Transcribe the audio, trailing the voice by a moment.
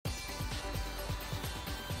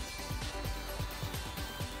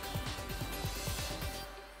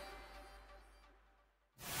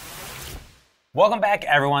Welcome back,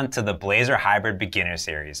 everyone, to the Blazor Hybrid Beginner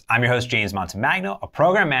Series. I'm your host, James Montemagno, a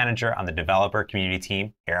program manager on the developer community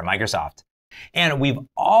team here at Microsoft. And we've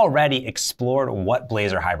already explored what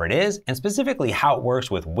Blazor Hybrid is, and specifically how it works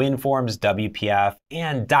with WinForms, WPF,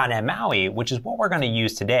 and .NET MAUI, which is what we're going to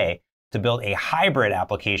use today to build a hybrid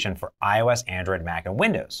application for iOS, Android, Mac, and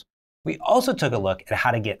Windows. We also took a look at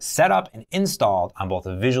how to get set up and installed on both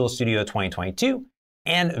Visual Studio 2022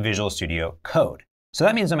 and Visual Studio Code. So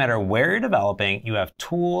that means no matter where you're developing, you have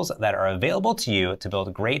tools that are available to you to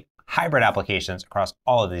build great hybrid applications across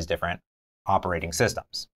all of these different operating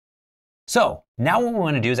systems. So now what we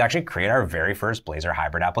want to do is actually create our very first Blazor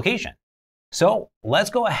hybrid application. So let's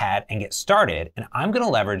go ahead and get started. And I'm going to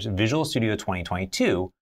leverage Visual Studio 2022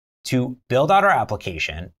 to build out our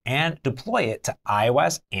application and deploy it to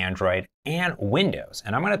iOS, Android, and Windows.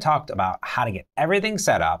 And I'm going to talk about how to get everything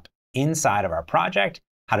set up inside of our project,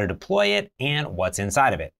 how to deploy it, and what's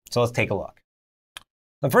inside of it. So let's take a look.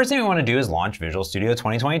 The first thing we want to do is launch Visual Studio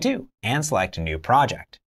 2022 and select New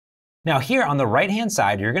Project. Now here on the right-hand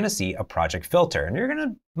side, you're going to see a project filter,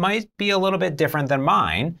 and might be a little bit different than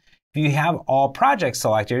mine. If you have all projects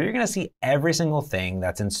selected, you're going to see every single thing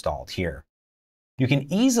that's installed here. You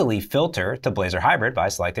can easily filter to Blazor Hybrid by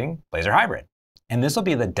selecting Blazor Hybrid, and this will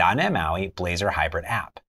be the .NET MAUI Blazor Hybrid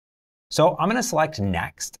app. So I'm going to select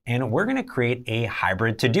Next, and we're going to create a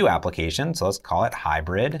hybrid to-do application. So let's call it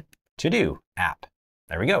Hybrid To-Do app.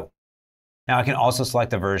 There we go. Now I can also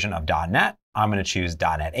select a version of .NET. I'm going to choose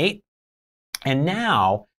 .NET 8. And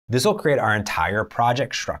now this will create our entire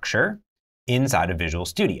project structure inside of Visual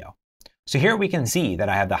Studio. So here we can see that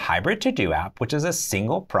I have the Hybrid To-Do app, which is a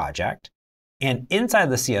single project. And inside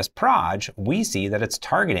the CS proj, we see that it's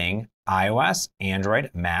targeting iOS,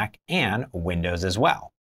 Android, Mac, and Windows as well.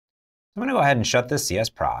 I'm going to go ahead and shut this CS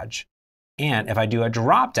proj. And if I do a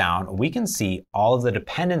drop down, we can see all of the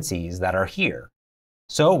dependencies that are here.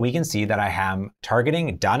 So we can see that I am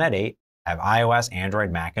targeting .NET 8, I have iOS,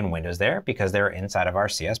 Android, Mac, and Windows there because they're inside of our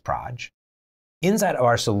CS proj. Inside of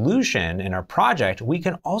our solution in our project, we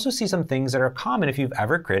can also see some things that are common if you've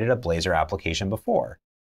ever created a Blazor application before.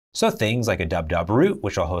 So things like a www root,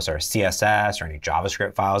 which will host our CSS or any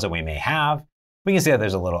JavaScript files that we may have. We can see that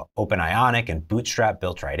there's a little Open Ionic and Bootstrap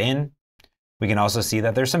built right in. We can also see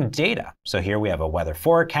that there's some data. So here we have a weather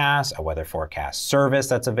forecast service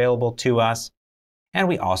that's available to us. And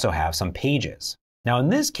we also have some pages. Now in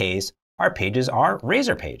this case, our pages are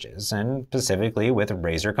Razor pages, and specifically with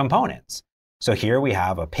Razor components. So here we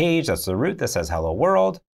have a page, that's the root that says hello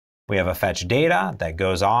world. We have a fetch data that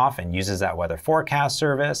goes off and uses that weather forecast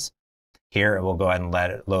service. Here it will go ahead and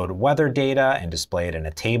let it load weather data and display it in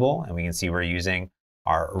a table. And we can see we're using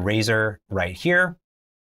our Razor right here,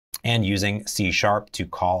 and using C# to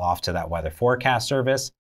call off to that weather forecast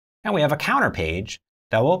service. And we have a counter page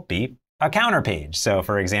that will be a counter page. So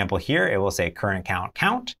for example, here it will say current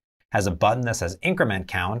count, has a button that says increment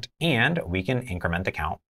count, and we can increment the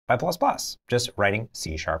count by ++, just writing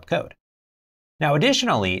C# code. Now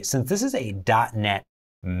additionally, since this is a .NET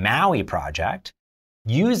MAUI project,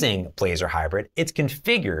 using Blazor Hybrid, it's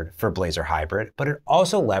configured for Blazor Hybrid, but it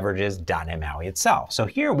also leverages .NET MAUI itself. So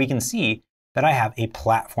here we can see that I have a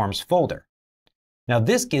platforms folder. Now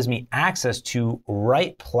this gives me access to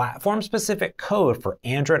write platform-specific code for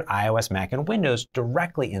Android, iOS, Mac, and Windows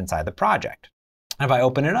directly inside the project. If I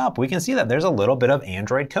open it up, we can see that there's a little bit of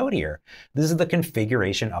Android code here. This is the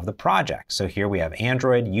configuration of the project. So here we have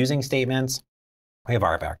Android using statements. We have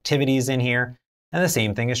our activities in here. And the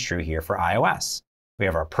same thing is true here for iOS. We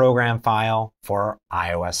have our program file for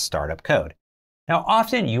iOS startup code. Now,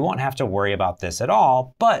 often you won't have to worry about this at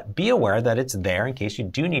all, but be aware that it's there in case you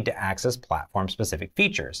do need to access platform-specific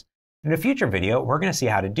features. In a future video, we're going to see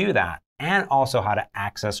how to do that, and also how to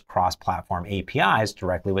access cross-platform APIs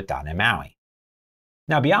directly with .NET MAUI.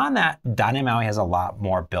 Now, beyond that, .NET MAUI has a lot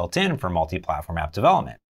more built in for multi-platform app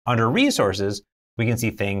development. Under Resources, we can see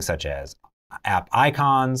things such as app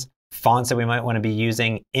icons, fonts that we might want to be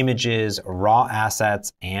using, images, raw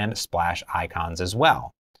assets, and splash icons as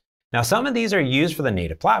well. Now, some of these are used for the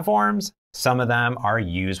native platforms. Some of them are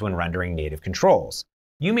used when rendering native controls.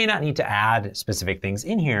 You may not need to add specific things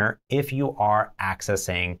in here if you are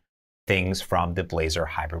accessing things from the Blazor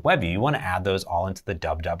Hybrid web view. You want to add those all into the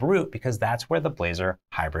www root because that's where the Blazor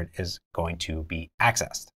Hybrid is going to be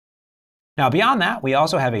accessed. Now, beyond that, we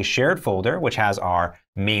also have a shared folder which has our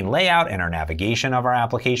main layout and our navigation of our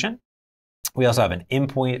application. We also have an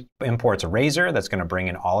imports razor that's going to bring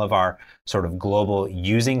in all of our sort of global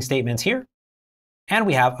using statements here. And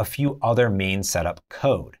we have a few other main setup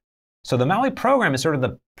code. So the MAUI program is sort of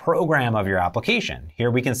the program of your application.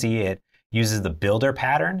 Here we can see it uses the builder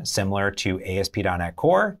pattern similar to ASP.NET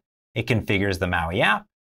Core. it configures the MAUI app,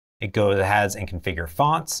 it goes ahead and configure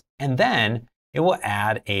fonts, and then it will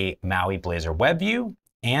add a MAUI Blazor web view,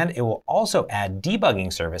 and it will also add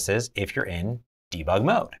debugging services if you're in debug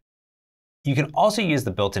mode. You can also use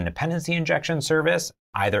the built-in dependency injection service,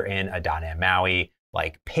 either in a .NET MAUI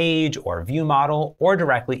like page or view model, or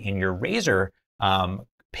directly in your Razor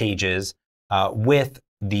pages with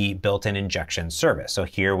the built-in injection service. So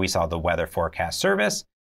here we saw the weather forecast service,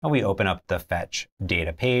 and we open up the fetch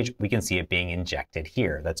data page. We can see it being injected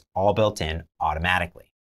here. That's all built in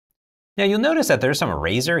automatically. Now you'll notice that there's some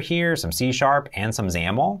Razor here, some C#, and some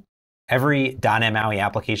XAML. Every .NET MAUI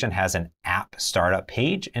application has an app startup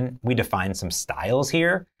page, and we define some styles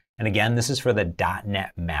here. And again, this is for the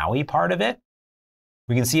 .NET MAUI part of it.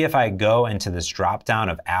 We can see if I go into this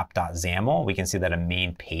dropdown of app.xaml, we can see that a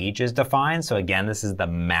main page is defined. So again, this is the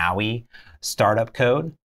MAUI startup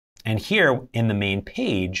code. And here in the main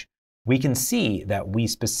page, we can see that we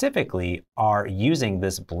specifically are using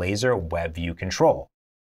this Blazor Web View control.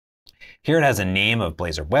 Here it has a name of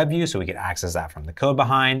Blazor Web View, so we can access that from the code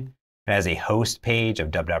behind. It has a host page of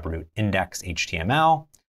www index HTML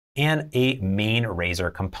and a Main.razor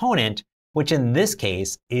component, which in this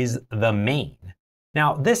case is the main.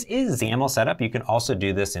 Now this is XAML setup. You can also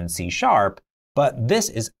do this in C#, but this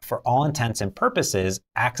is for all intents and purposes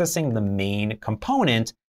accessing the main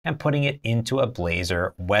component and putting it into a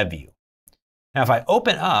Blazor web view. Now if I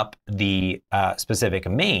open up the specific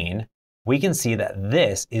main, we can see that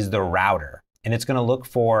this is the router. And it's going to look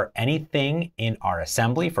for anything in our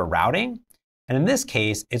assembly for routing. And in this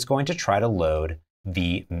case, it's going to try to load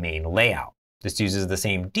the main layout. This uses the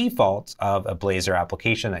same defaults of a Blazor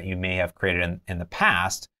application that you may have created in the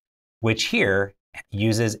past, which here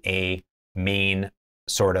uses a main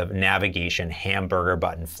sort of navigation hamburger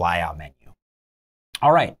button flyout menu.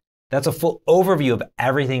 All right, that's a full overview of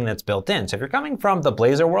everything that's built in. So if you're coming from the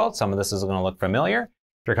Blazor world, some of this is going to look familiar.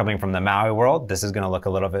 If you're coming from the MAUI world, this is going to look a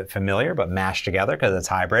little bit familiar, but mashed together because it's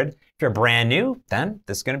hybrid. If you're brand new, then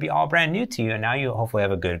this is going to be all brand new to you, and now you hopefully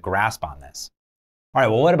have a good grasp on this. All right,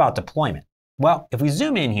 well, what about deployment? Well, if we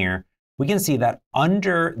zoom in here, we can see that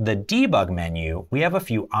under the debug menu, we have a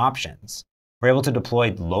few options. We're able to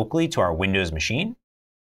deploy locally to our Windows machine,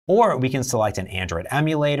 or we can select an Android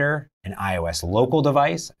emulator, an iOS local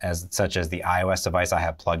device, such as the iOS device I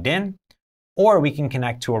have plugged in, or we can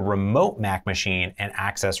connect to a remote Mac machine and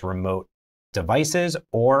access remote devices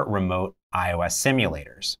or remote iOS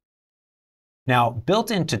simulators. Now,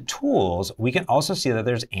 built into tools, we can also see that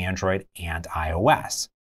there's Android and iOS.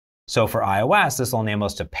 So for iOS, this will enable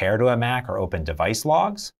us to pair to a Mac or open device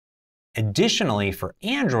logs. Additionally, for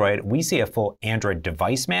Android, we see a full Android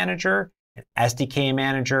device manager, an SDK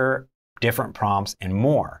manager, different prompts, and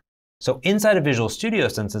more. So inside of Visual Studio,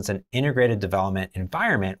 since it's an integrated development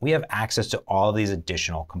environment, we have access to all of these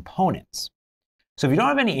additional components. So if you don't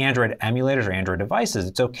have any Android emulators or Android devices,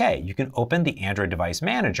 it's okay. You can open the Android Device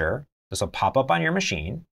Manager. This will pop up on your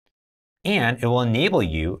machine, and it will enable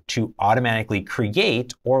you to automatically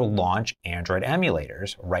create or launch Android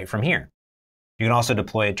emulators right from here. You can also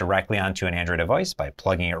deploy it directly onto an Android device by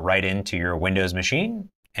plugging it right into your Windows machine,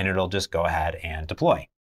 and it'll just go ahead and deploy.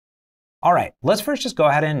 All right, let's first just go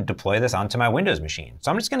ahead and deploy this onto my Windows machine.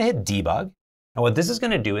 So I'm just going to hit debug. And what this is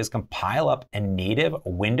going to do is compile up a native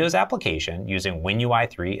Windows application using WinUI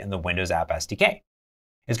 3 and the Windows App SDK.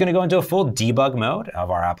 It's going to go into a full debug mode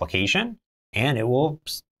of our application, and it will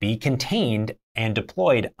be contained and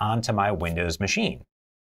deployed onto my Windows machine.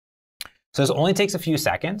 So this only takes a few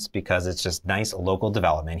seconds because it's just nice local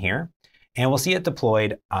development here. And we'll see it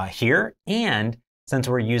deployed here. And since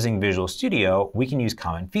we're using Visual Studio, we can use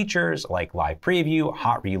common features like live preview,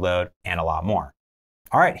 hot reload, and a lot more.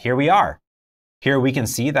 All right, here we are. Here we can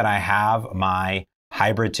see that I have my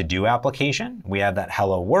hybrid to-do application. We have that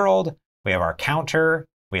hello world, we have our counter,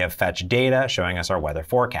 we have fetch data showing us our weather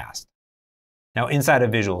forecast. Now inside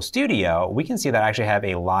of Visual Studio, we can see that I actually have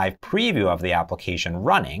a live preview of the application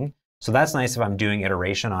running. So that's nice if I'm doing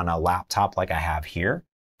iteration on a laptop like I have here.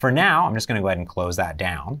 For now, I'm just going to go ahead and close that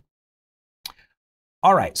down.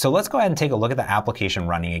 All right, so let's go ahead and take a look at the application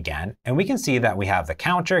running again. And we can see that we have the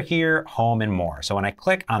counter here, home, and more. So when I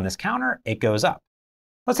click on this counter, it goes up.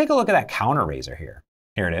 Let's take a look at that counter razor here.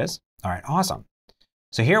 Here it is. All right, awesome.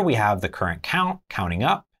 So here we have the current count, counting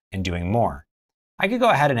up, and doing more. I could go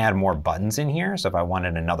ahead and add more buttons in here. So if I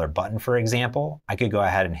wanted another button, for example, I could go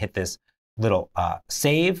ahead and hit this little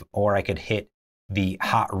save, or I could hit the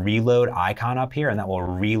hot reload icon up here, and that will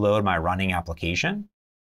reload my running application.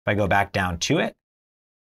 If I go back down to it,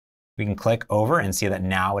 we can click over and see that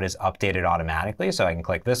now it is updated automatically. So I can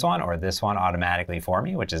click this one or this one automatically for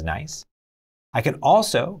me, which is nice. I can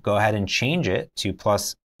also go ahead and change it to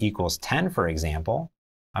equals 10, for example,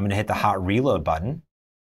 I'm going to hit the hot reload button.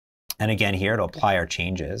 And again, here it'll apply our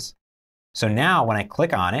changes. So now when I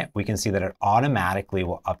click on it, we can see that it automatically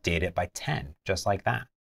will update it by 10, just like that.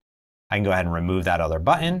 I can go ahead and remove that other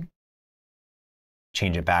button,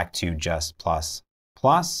 change it back to just plus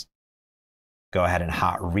plus, go ahead and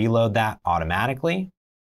hot reload that automatically.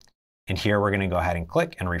 And here we're going to go ahead and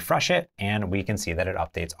click and refresh it, and we can see that it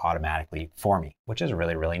updates automatically for me, which is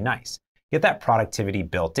really, really nice. You get that productivity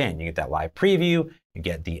built in. You get that live preview, you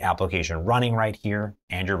get the application running right here,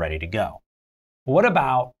 and you're ready to go. What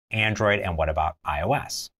about Android and what about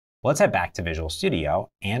iOS? Let's head back to Visual Studio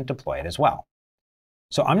and deploy it as well.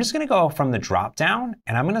 So I'm just going to go from the drop down,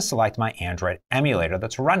 and I'm going to select my Android emulator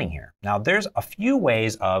that's running here. Now, there's a few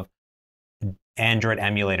ways of Android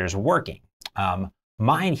emulators working.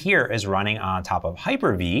 Mine here is running on top of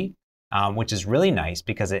Hyper-V, which is really nice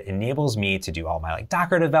because it enables me to do all my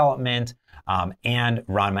Docker development and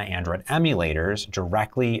run my Android emulators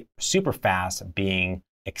directly super fast, being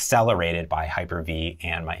accelerated by Hyper-V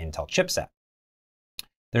and my Intel chipset.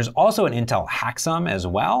 There's also an Intel Hacksum as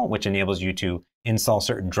well, which enables you to install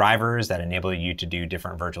certain drivers that enable you to do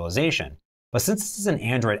different virtualization. But since this is an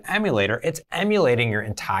Android emulator, it's emulating your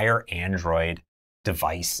entire Android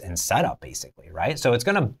device and setup, basically, right? So it's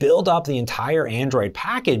going to build up the entire Android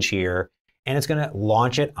package here, and it's going to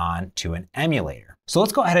launch it onto an emulator. So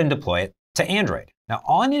let's go ahead and deploy it to Android. Now,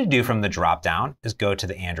 all I need to do from the dropdown is go to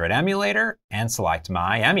the Android emulator and select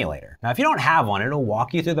my emulator. Now, if you don't have one, it'll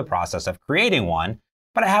walk you through the process of creating one,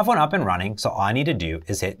 but I have one up and running, so all I need to do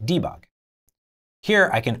is hit debug.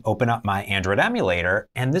 Here, I can open up my Android emulator,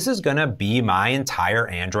 and this is going to be my entire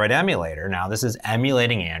Android emulator. Now, this is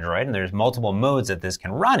emulating Android, and there's multiple modes that this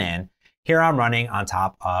can run in. Here, I'm running on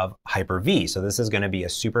top of Hyper-V, so this is going to be a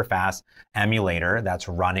super fast emulator that's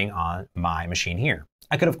running on my machine here.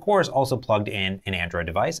 I could, of course, also plugged in an Android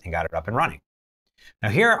device and got it up and running. Now,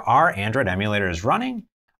 here, our Android emulator is running.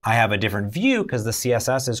 I have a different view because the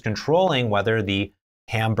CSS is controlling whether the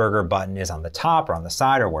hamburger button is on the top or on the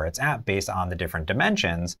side or where it's at based on the different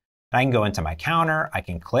dimensions. I can go into my counter, I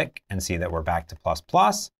can click and see that we're back to plus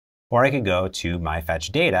plus, or I could go to my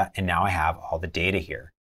fetch data, and now I have all the data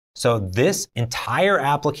here. So this entire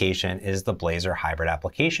application is the Blazor Hybrid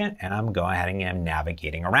application, and I'm going ahead and I'm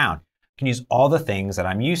navigating around. I can use all the things that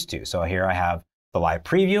I'm used to. So here I have the live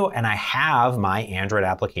preview, and I have my Android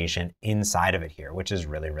application inside of it here, which is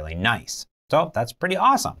really, really nice. So that's pretty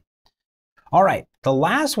awesome. All right, the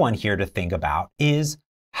last one here to think about is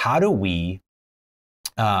how do we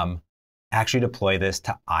actually deploy this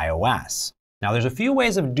to iOS? Now, there's a few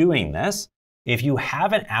ways of doing this. If you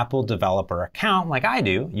have an Apple developer account like I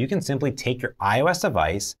do, you can simply take your iOS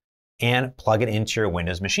device and plug it into your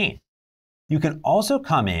Windows machine. You can also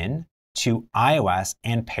come in to iOS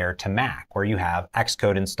and pair to Mac, where you have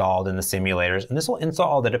Xcode installed in the simulators, and this will install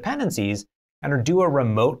all the dependencies and do a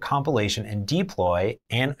remote compilation and deploy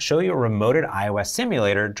and show you a remoted iOS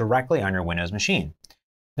simulator directly on your Windows machine.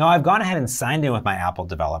 Now, I've gone ahead and signed in with my Apple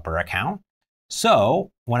developer account.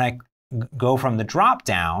 So when I go from the drop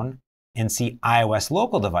down and see iOS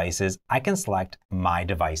local devices, I can select my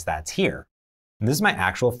device that's here. And this is my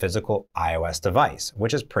actual physical iOS device,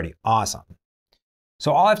 which is pretty awesome.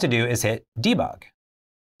 So all I have to do is hit debug.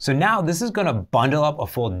 So now this is going to bundle up a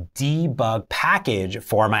full debug package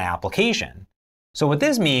for my application. So what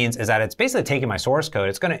this means is that it's basically taking my source code,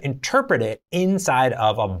 it's going to interpret it inside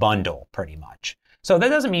of a bundle pretty much. So that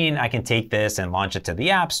doesn't mean I can take this and launch it to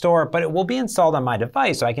the App Store, but it will be installed on my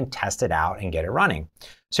device so I can test it out and get it running.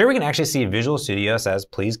 So here we can actually see Visual Studio says,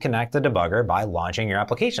 please connect the debugger by launching your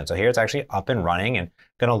application. So here it's actually up and running and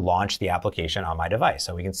going to launch the application on my device.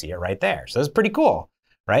 So we can see it right there. So this is pretty cool,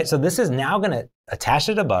 right? So this is now going to attach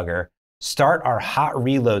the debugger, start our hot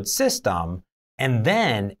reload system, and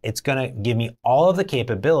then it's going to give me all of the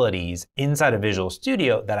capabilities inside of Visual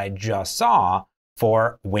Studio that I just saw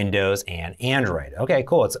for Windows and Android. Okay,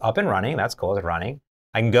 cool. It's up and running. That's cool. It's running.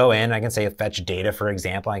 I can go in. I can say fetch data, for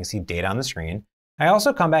example. I can see data on the screen. I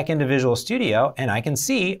also come back into Visual Studio and I can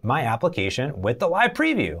see my application with the live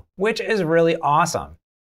preview, which is really awesome.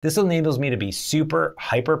 This enables me to be super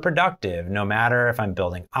hyper productive no matter if I'm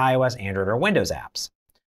building iOS, Android, or Windows apps.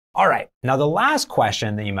 All right, now the last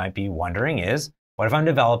question that you might be wondering is, what if I'm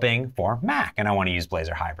developing for Mac and I want to use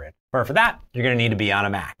Blazor Hybrid? Or for that, you're going to need to be on a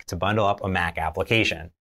Mac to bundle up a Mac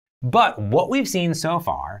application. But what we've seen so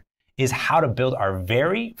far is how to build our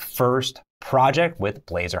very first project with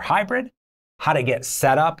Blazor Hybrid, how to get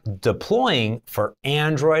set up deploying for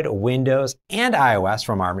Android, Windows, and iOS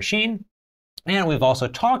from our machine. And we've also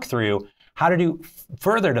talked through how to do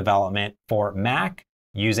further development for Mac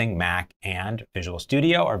using Mac and Visual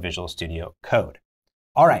Studio or Visual Studio Code.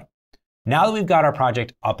 All right, now that we've got our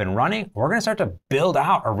project up and running, we're going to start to build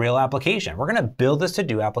out a real application. We're going to build this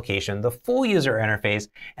to-do application, the full user interface,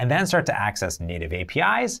 and then start to access native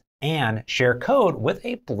APIs and share code with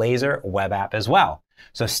a Blazor web app as well.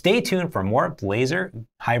 So stay tuned for more Blazor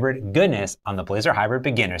Hybrid goodness on the Blazor Hybrid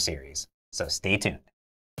Beginner series. So stay tuned.